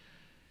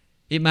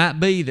 It might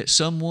be that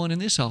someone in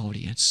this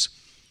audience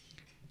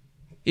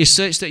is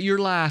such that your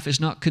life is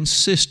not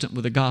consistent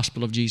with the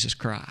gospel of Jesus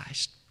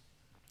Christ.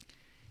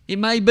 It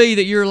may be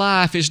that your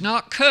life is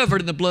not covered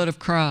in the blood of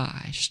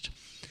Christ.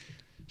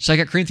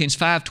 2 Corinthians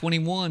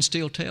 5:21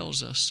 still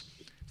tells us,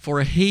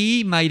 "For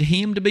He made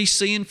Him to be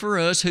sin for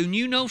us, who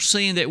knew no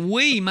sin, that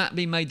we might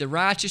be made the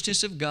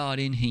righteousness of God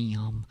in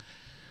Him."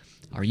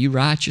 Are you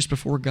righteous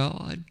before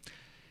God?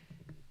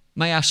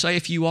 May I say,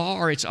 if you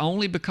are, it's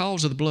only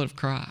because of the blood of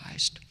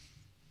Christ.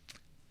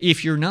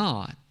 If you're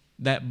not,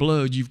 that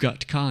blood you've got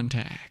to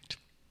contact.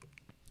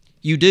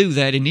 You do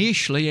that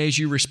initially as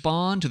you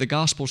respond to the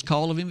gospel's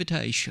call of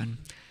invitation.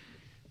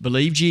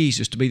 Believe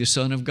Jesus to be the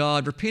Son of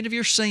God. Repent of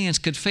your sins.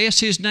 Confess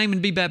His name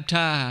and be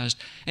baptized.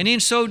 And in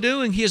so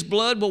doing, His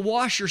blood will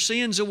wash your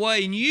sins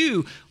away and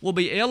you will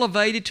be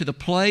elevated to the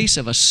place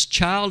of a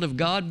child of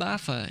God by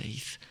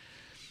faith.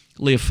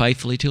 Live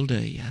faithfully till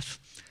death.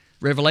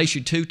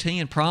 Revelation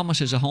 2:10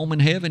 promises a home in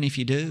heaven if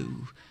you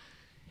do.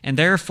 And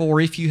therefore,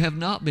 if you have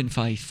not been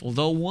faithful,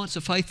 though once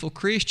a faithful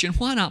Christian,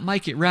 why not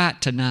make it right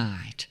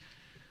tonight?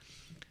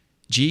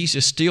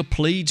 Jesus still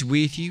pleads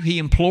with you. He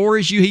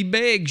implores you. He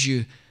begs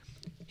you.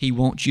 He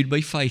wants you to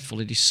be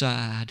faithful at His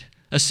side,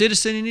 a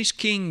citizen in His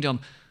kingdom,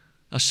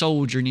 a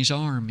soldier in His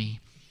army.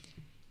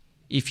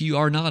 If you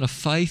are not a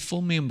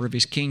faithful member of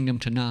His kingdom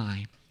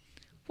tonight,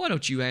 why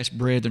don't you ask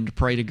brethren to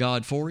pray to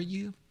God for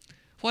you?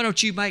 Why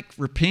don't you make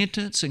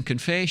repentance and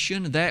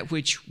confession, that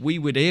which we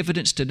would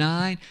evidence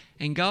tonight,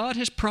 and God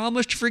has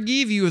promised to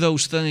forgive you of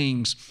those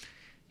things,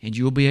 and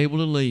you'll be able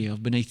to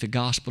live beneath the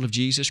gospel of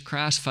Jesus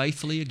Christ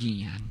faithfully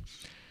again.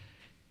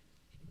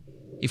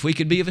 If we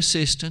could be of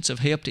assistance, of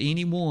help to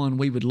anyone,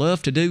 we would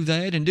love to do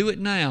that and do it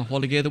now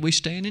while together we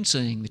stand and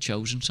sing the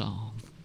chosen song.